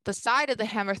out the side of the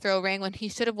hammer throw ring when he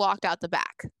should have walked out the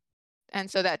back.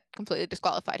 And so that completely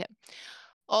disqualified him.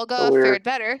 Olga fared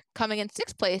better, coming in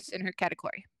 6th place in her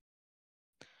category.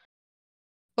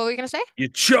 What were you going to say? You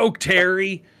choked,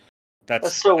 Harry.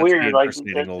 That's so weird. Like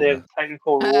Olga. they have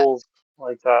technical rules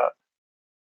like that.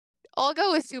 Olga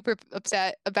was super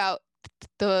upset about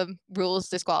the rules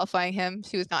disqualifying him.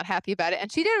 She was not happy about it,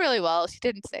 and she did really well. She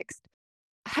did in 6th.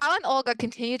 Hal and Olga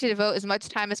continued to devote as much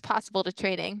time as possible to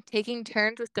training, taking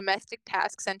turns with domestic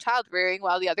tasks and child rearing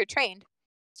while the other trained.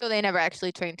 So they never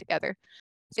actually trained together.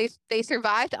 They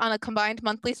survived on a combined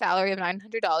monthly salary of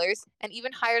 $900 and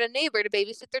even hired a neighbor to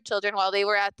babysit their children while they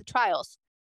were at the trials.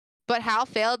 But Hal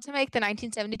failed to make the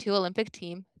 1972 Olympic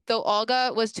team, though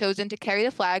Olga was chosen to carry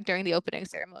the flag during the opening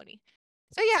ceremony.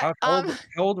 So yeah, how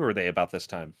old were they about this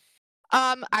time?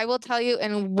 I will tell you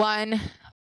in 1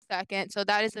 second. So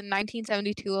that is the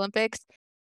 1972 Olympics.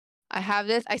 I have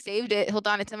this. I saved it. Hold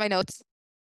on, it's in my notes.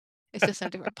 It's just a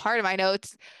different part of my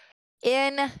notes.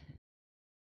 In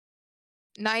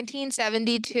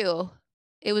 1972,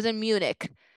 it was in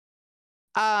Munich.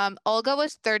 Olga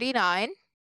was 39.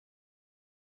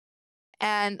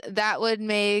 And that would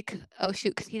make,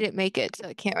 because he didn't make it, so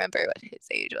I can't remember what his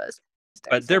age was.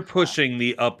 But they're pushing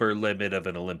the upper limit of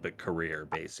an Olympic career,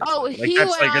 basically. Oh,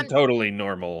 that's a totally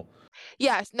normal.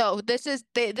 Yes, no, this is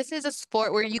a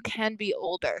sport where you can be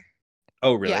older.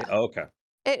 Oh, really? Yeah. Oh, okay.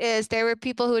 It is. There were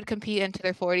people who would compete into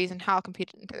their 40s, and Hal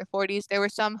competed into their 40s. There were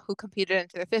some who competed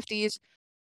into their 50s.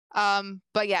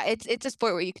 But yeah, it's a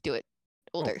sport where you could do it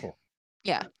older. Oh, cool.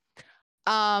 Yeah.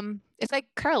 It's like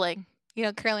curling.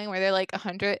 Curling where they're like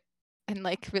 100 and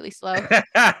like really slow.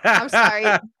 I'm sorry.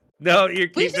 No, you're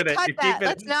We keeping should it. cut You're that. keeping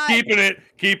Let's it. not. Keeping it.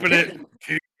 Keeping it.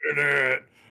 Keeping it.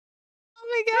 Oh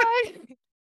my god.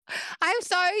 I'm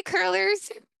sorry,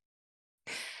 curlers. Is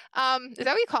that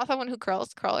what you call someone who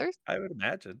curls? Crawlers? I would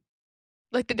imagine.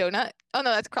 Like the donut? Oh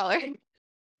no, that's crawler. In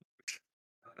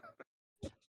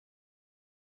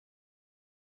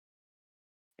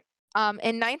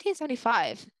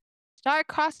 1975,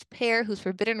 star-crossed pair whose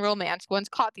forbidden romance once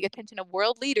caught the attention of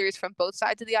world leaders from both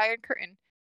sides of the Iron Curtain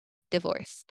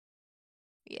divorced.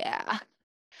 Yeah.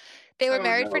 They were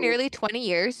married for nearly 20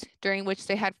 years, during which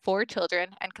they had 4 children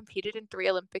and competed in 3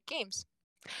 Olympic Games.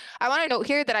 I want to note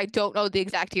here that I don't know the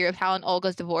exact year of Hal and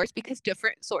Olga's divorce because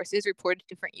different sources reported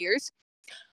different years.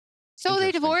 So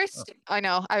they divorced. I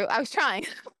know. I was trying.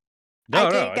 I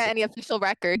didn't get any official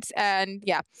records. And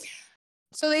yeah.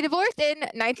 So they divorced in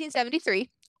 1973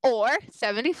 or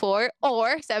 74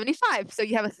 or 75. So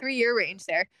you have a 3-year range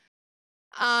there.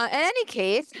 In any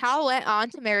case, Hal went on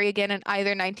to marry again in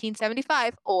either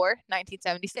 1975 or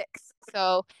 1976.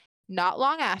 So not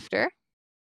long after,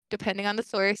 depending on the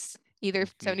source, either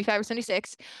 75 or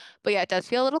 76. But yeah, it does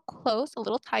feel a little close, a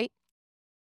little tight.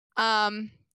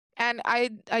 And I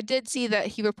did see that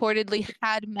he reportedly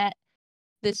had met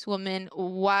this woman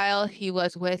while he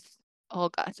was with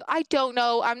Olga. So I don't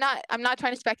know. I'm not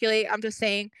trying to speculate. I'm just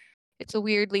saying it's a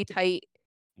weirdly tight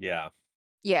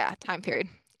time period.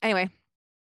 Anyway,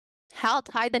 Hal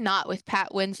tied the knot with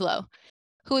Pat Winslow,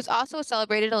 who is also a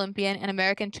celebrated Olympian and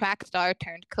American track star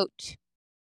turned coach.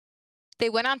 They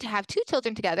went on to have 2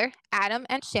 children together, Adam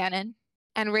and Shannon,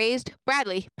 and raised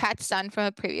Bradley, Pat's son from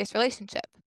a previous relationship.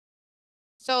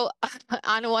 So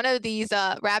on one of these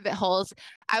rabbit holes,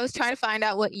 I was trying to find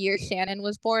out what year Shannon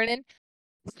was born in.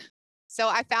 So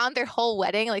I found their whole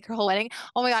wedding, like her whole wedding.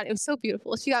 Oh my God, it was so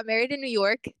beautiful. She got married in New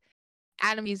York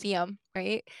at a museum,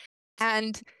 right?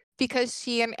 And because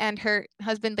she and her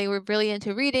husband, they were really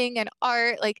into reading and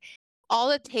art, like all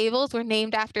the tables were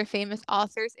named after famous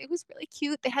authors. It was really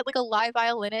cute. They had like a live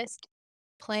violinist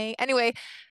playing. Anyway,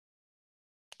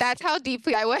 that's how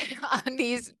deeply I went on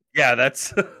these. Yeah,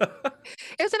 that's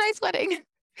It was a nice wedding.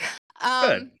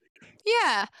 good.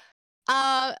 Yeah.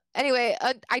 Anyway,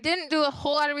 I didn't do a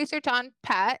whole lot of research on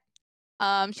Pat.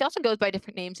 She also goes by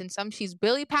different names. In some she's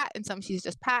Billy Pat, and some she's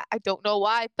just Pat. I don't know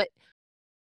why, but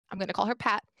I'm gonna call her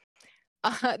Pat.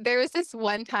 There was this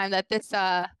one time that this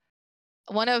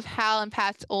one of Hal and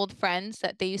Pat's old friends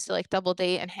that they used to like double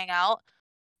date and hang out,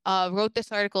 wrote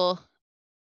this article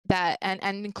that and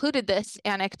included this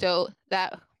anecdote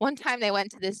that one time they went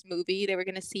to this movie. They were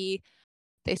gonna see.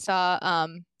 They saw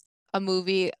a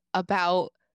movie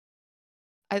about.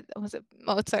 Was it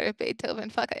Mozart or Beethoven?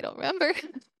 Fuck, I don't remember.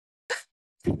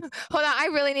 Hold on, I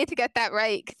really need to get that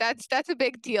right because that's a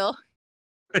big deal.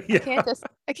 Yeah.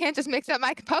 I can't just mix up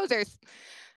my composers.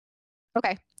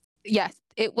 Okay. Yes,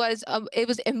 it was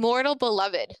Immortal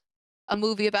Beloved, a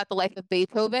movie about the life of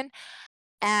Beethoven,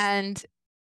 and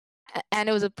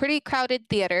it was a pretty crowded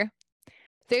theater.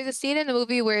 There's a scene in the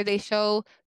movie where they show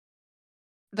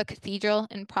the cathedral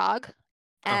in Prague,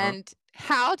 Uh-huh. and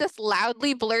Hal just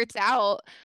loudly blurts out,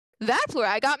 "That's where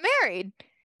I got married."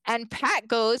 And Pat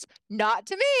goes, "Not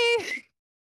to me."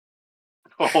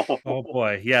 Oh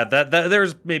boy. Yeah, that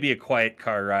there's maybe a quiet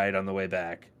car ride on the way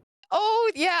back.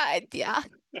 Oh yeah, yeah.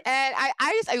 And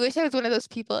I wish I was one of those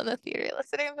people in the theater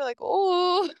listening and be like,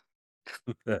 oh,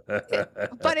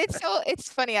 but it's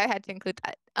funny I had to include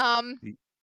that.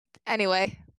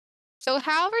 Anyway, so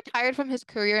Hal retired from his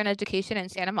career in education in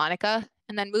Santa Monica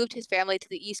and then moved his family to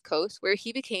the East Coast where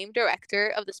he became director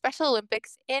of the Special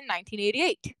Olympics in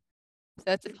 1988. So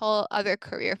that's a whole other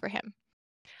career for him.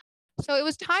 So it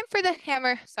was time for the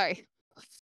hammer. Sorry.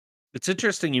 It's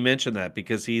interesting you mentioned that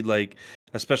because he like,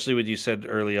 especially when you said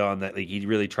early on that like he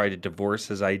really tried to divorce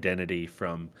his identity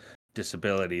from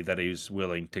disability, that he was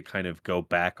willing to kind of go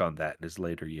back on that in his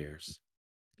later years.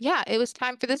 Yeah, it was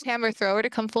time for this hammer thrower to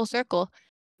come full circle.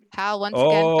 Hal once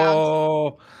again found.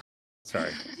 Oh,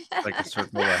 sorry. Like a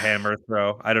circle, a hammer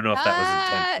throw. I don't know if that was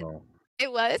Ah, intentional.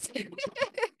 it was.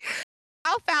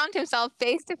 Hal found himself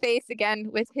face to face again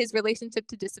with his relationship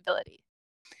to disability.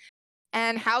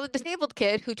 And Hal, the disabled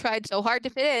kid who tried so hard to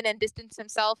fit in and distance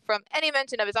himself from any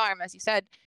mention of his arm, as you said,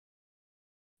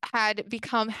 had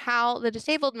become Hal, the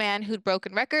disabled man who'd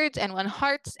broken records and won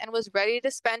hearts and was ready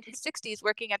to spend his 60s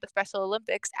working at the Special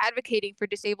Olympics advocating for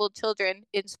disabled children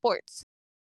in sports.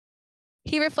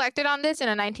 He reflected on this in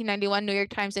a 1991 New York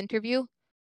Times interview.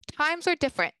 Times were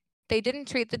different. They didn't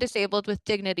treat the disabled with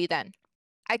dignity then.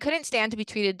 I couldn't stand to be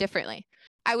treated differently.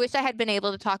 I wish I had been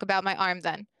able to talk about my arm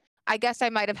then. I guess I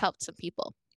might have helped some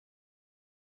people.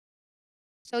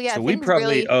 So yeah, So we things probably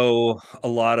really. owe a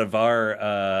lot of our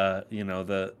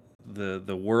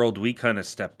the world we kind of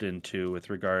stepped into with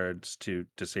regards to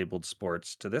disabled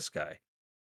sports to this guy.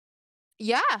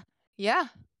 Yeah, yeah,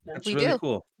 That's we really do.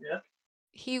 cool. Yeah.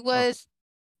 He Huh. was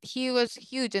he was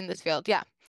huge in this field. Yeah.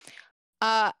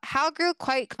 Hal grew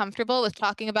quite comfortable with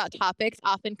talking about topics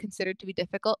often considered to be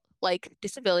difficult, like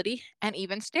disability and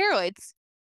even steroids.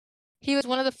 He was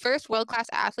one of the first world-class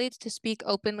athletes to speak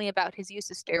openly about his use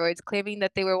of steroids, claiming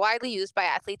that they were widely used by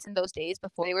athletes in those days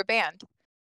before they were banned.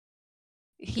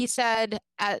 He said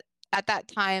at that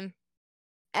time,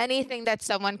 anything that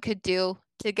someone could do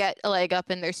to get a leg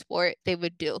up in their sport, they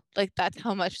would do. Like that's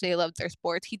how much they loved their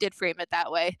sports. He did frame it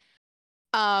that way.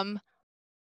 Um,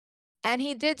 and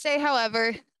he did say,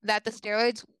 however, that the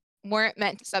steroids weren't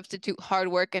meant to substitute hard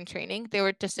work and training. They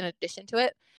were just an addition to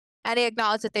it. And he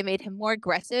acknowledged that they made him more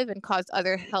aggressive and caused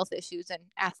other health issues in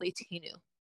athletes he knew.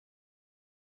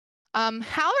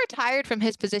 Hal retired from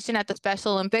his position at the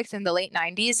Special Olympics in the late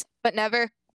 90s, but never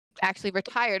actually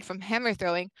retired from hammer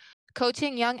throwing,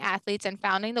 coaching young athletes and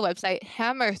founding the website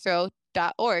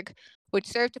hammerthrow.org, which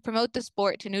served to promote the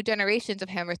sport to new generations of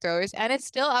hammer throwers and is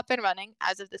still up and running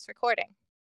as of this recording.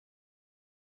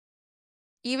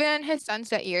 Even in his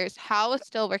sunset years, Hal was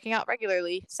still working out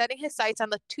regularly, setting his sights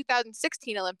on the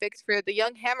 2016 Olympics for the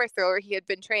young hammer thrower he had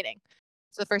been training.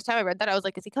 So the first time I read that, I was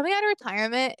like, is he coming out of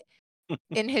retirement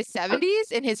in his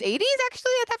 70s, in his 80s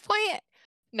actually at that point?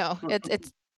 No,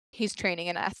 it's he's training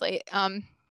an athlete.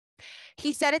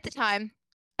 He said at the time,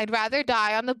 "I'd rather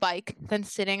die on the bike than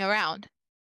sitting around."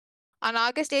 On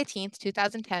August 18th,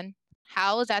 2010,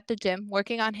 Hal was at the gym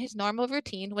working on his normal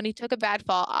routine when he took a bad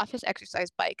fall off his exercise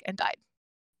bike and died.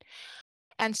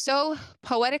 and so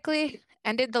poetically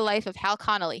ended the life of Hal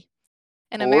Connolly,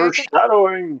 an American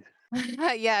Foreshadowing.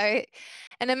 yeah, right.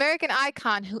 An American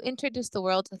icon who introduced the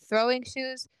world to throwing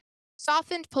shoes,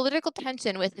 softened political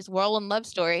tension with his whirlwind love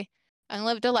story, and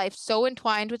lived a life so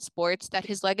entwined with sports that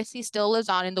his legacy still lives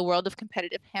on in the world of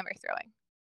competitive hammer throwing.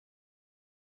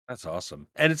 That's awesome.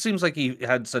 And it seems like he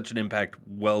had such an impact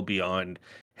well beyond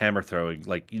hammer throwing,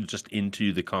 like just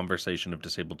into the conversation of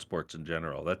disabled sports in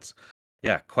general. That's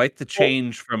yeah, quite the Well,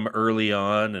 change from early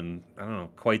on, and I don't know,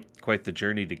 quite the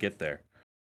journey to get there.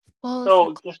 Well,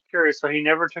 so just curious. So he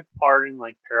never took part in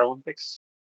like Paralympics.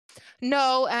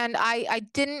 no, and I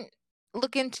didn't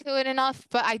look into it enough,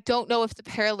 but I don't know if the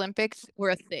Paralympics were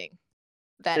a thing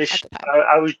then at the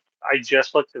time. I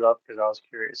just looked it up because I was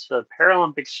curious. The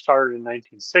Paralympics started in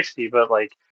 1960, but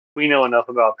like we know enough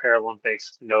about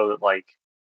Paralympics to know that like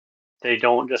they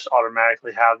don't just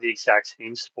automatically have the exact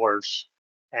same sports,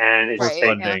 and For Right, yeah.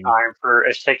 funding.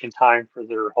 it's taken time for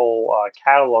their whole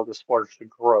catalog of sports to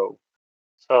grow.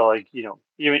 So like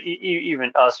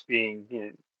even us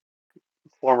being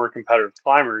former competitive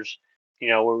climbers,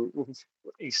 we're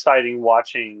exciting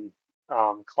watching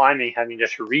climbing having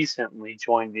just recently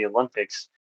joined the Olympics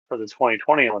for the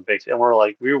 2020 Olympics, and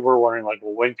we were wondering like,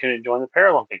 well, when can it join the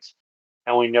Paralympics?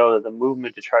 And we know that the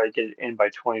movement to try to get it in by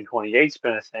 2028 has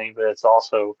been a thing, but it's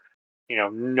also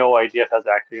no idea if that's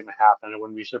actually going to happen. I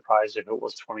wouldn't be surprised if it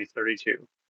was 2032.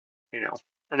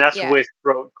 And that's Yeah, with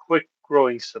quick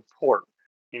growing support.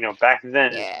 Back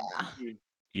then, yeah,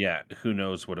 Yeah, who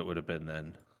knows what it would have been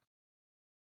then.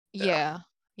 yeah.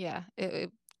 yeah, yeah.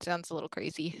 It sounds a little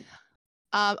crazy.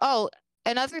 Oh,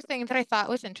 another thing that I thought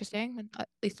was interesting, and at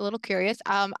least a little curious.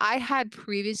 I had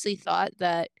previously thought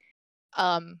that,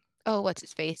 oh, what's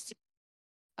his face?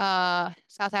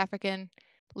 South African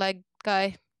leg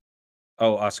guy.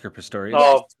 Oh, Oscar Pistorius?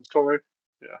 Yes. Oh, story.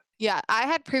 Yeah. Yeah, I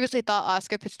had previously thought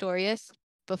Oscar Pistorius,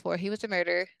 before he was a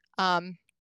murderer,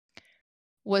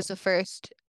 was the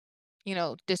first,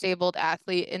 disabled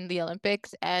athlete in the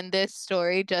Olympics, and this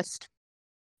story just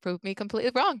proved me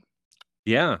completely wrong.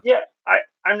 Yeah. Yeah,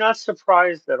 I'm not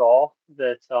surprised at all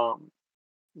that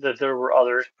there were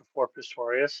others before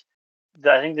Pistorius.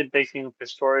 I think the big thing with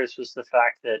Pistorius was the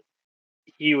fact that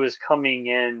he was coming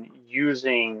in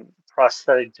using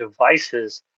prosthetic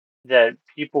devices that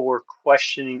people were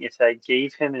questioning if that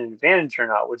gave him an advantage or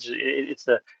not. Which it's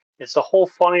a whole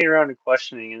funny round of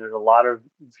questioning, and there's a lot of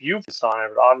viewpoints on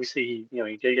it. But obviously,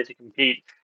 he did get to compete,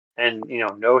 and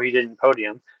no, he didn't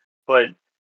podium, but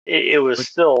it was But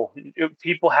still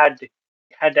people had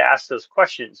to ask those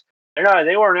questions. They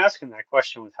weren't asking that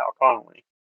question with Hal Connolly.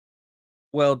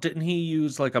 well, didn't he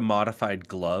use like a modified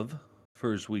glove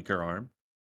for his weaker arm?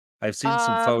 I've seen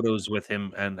some Uh, photos with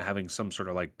him and having some sort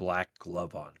of like black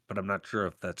glove on, but I'm not sure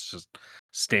if that's just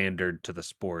standard to the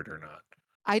sport or not.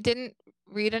 I didn't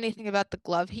read anything about the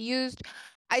glove he used.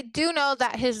 I do know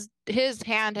that his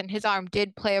hand and his arm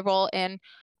did play a role in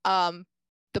the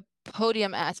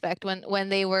podium aspect when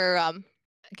they were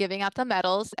giving out the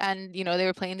medals, and they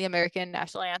were playing the American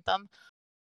national anthem.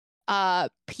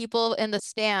 People in the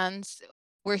stands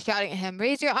were shouting at him,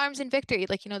 "Raise your arms in victory!"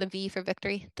 Like the V for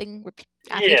victory thing where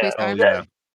athletes raise Yeah, their Oh arms. yeah.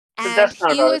 but And that's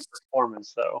not he about his was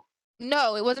performance, though.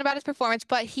 no, it wasn't about his performance,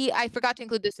 but I forgot to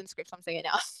include this in script, so I'm saying it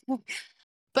now.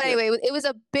 But Yeah, anyway, it was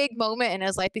a big moment in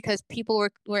his life because people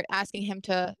were asking him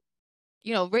to,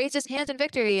 raise his hands in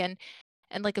victory and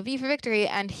like a V for victory,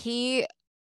 and he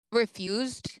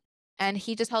refused, and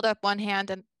he just held up one hand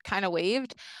and kind of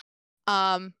waved.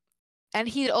 Um, and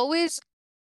he always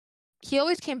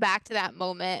came back to that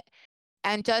moment,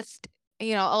 and just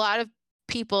a lot of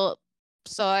people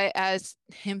saw it as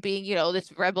him being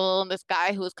this rebel and this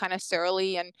guy who was kind of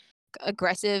surly and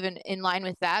aggressive and in line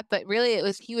with that, but really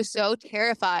he was so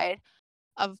terrified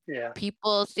of yeah,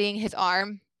 people seeing his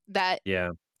arm that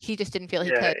Yeah, he just didn't feel he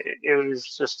yeah. could. It was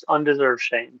just undeserved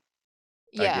shame.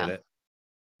 I get Yeah. it.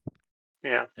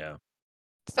 Yeah, Yeah.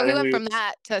 So I he think went we. from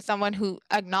that to someone who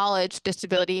acknowledged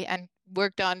disability and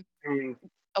worked on I mean,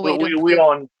 a we way to we, we improve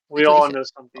all we all situation. know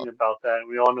something about that.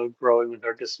 We all know growing with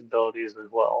our disabilities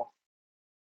as well.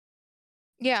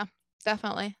 Yeah,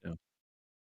 definitely. Yeah.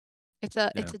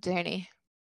 Yeah. It's a journey.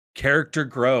 Character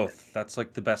growth. That's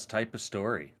like the best type of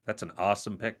story. That's an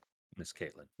awesome pick, Miss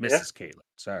Caitlin. Yeah. Mrs. Caitlin.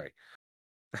 Sorry.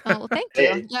 Oh, well, thank you.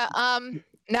 Hey, Yeah,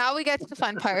 now we get to the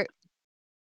fun part.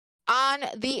 On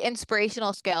the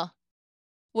inspirational scale,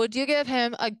 would you give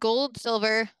him a gold,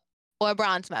 silver, or a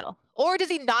bronze medal? Or does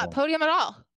he not Oh, podium at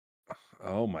all?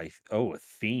 oh, a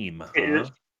theme, hey, huh?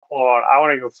 hold on. I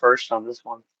want to go first on this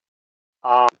one.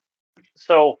 Um,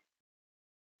 so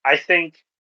I think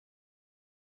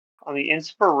on the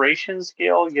inspiration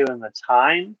scale, given the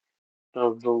time,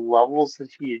 the levels that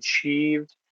he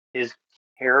achieved, his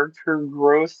character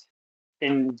growth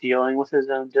in dealing with his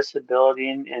own disability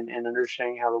and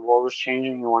understanding how the world was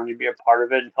changing and wanting to be a part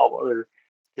of it and help other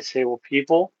disabled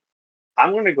people.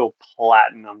 I'm going to go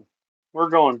platinum. We're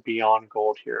going beyond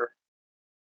gold here.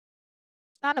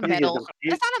 Not a He's medal. getting,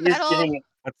 That's not a he's medal. getting.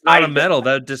 That's not a I medal.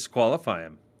 That would disqualify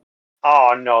him.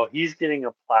 Oh no, he's getting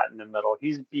a platinum medal.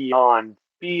 He's beyond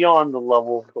the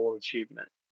level of gold achievement.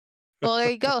 Well, there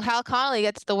you go. Hal Connolly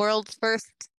gets the world's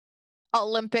first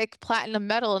Olympic platinum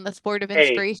medal in the sport of Hey.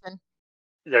 inspiration.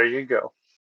 There you go.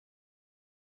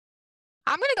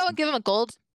 I'm gonna go and give him a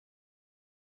gold.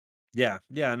 Yeah.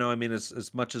 No, I mean,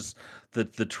 as much as the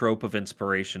trope of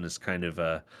inspiration is kind of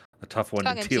a tough one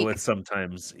to deal Tongue-in-cheek. with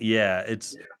sometimes. Yeah,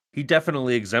 he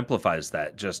definitely exemplifies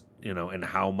that, just, and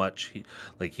how much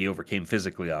he overcame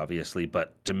physically, obviously,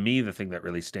 but to me the thing that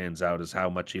really stands out is how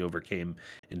much he overcame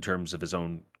in terms of his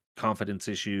own confidence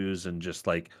issues and just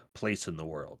like place in the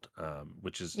world,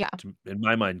 which is Yeah. in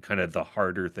my mind kind of the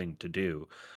harder thing to do.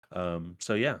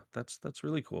 So yeah, that's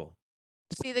really cool.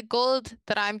 See, the gold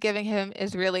that I'm giving him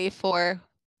is really for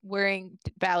wearing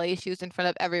ballet shoes in front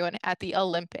of everyone at the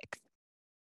Olympics.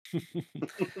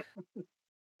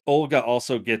 Olga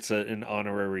also gets an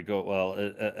honorary gold, well,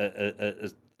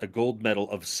 a gold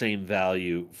medal of same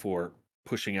value for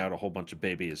pushing out a whole bunch of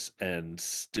babies and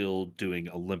still doing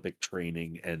Olympic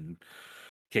training and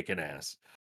kicking ass.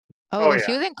 Oh, Oh,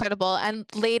 she yeah. was incredible. And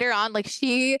later on, like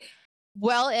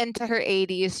well into her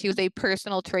 80s, she was a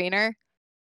personal trainer.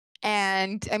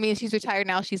 And I mean, she's retired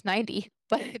now, she's 90,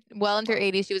 but well into her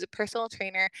 80s, she was a personal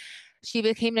trainer. She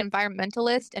became an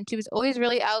environmentalist, and she was always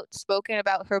really outspoken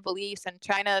about her beliefs and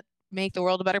trying to make the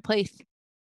world a better place.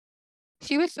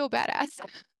 She was so badass.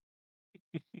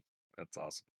 That's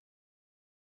awesome.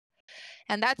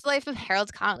 And that's the life of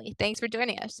Harold Connolly. Thanks for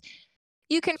joining us.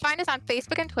 You can find us on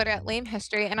Facebook and Twitter at Lame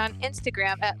History and on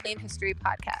Instagram at Lame History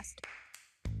Podcast.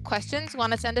 Questions,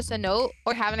 want to send us a note,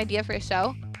 or have an idea for a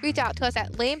show? Reach out to us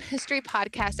at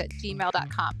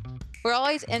lamehistorypodcast@gmail.com. We're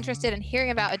always interested in hearing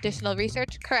about additional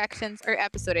research, corrections, or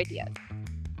episode ideas.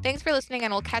 Thanks for listening,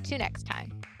 and we'll catch you next time.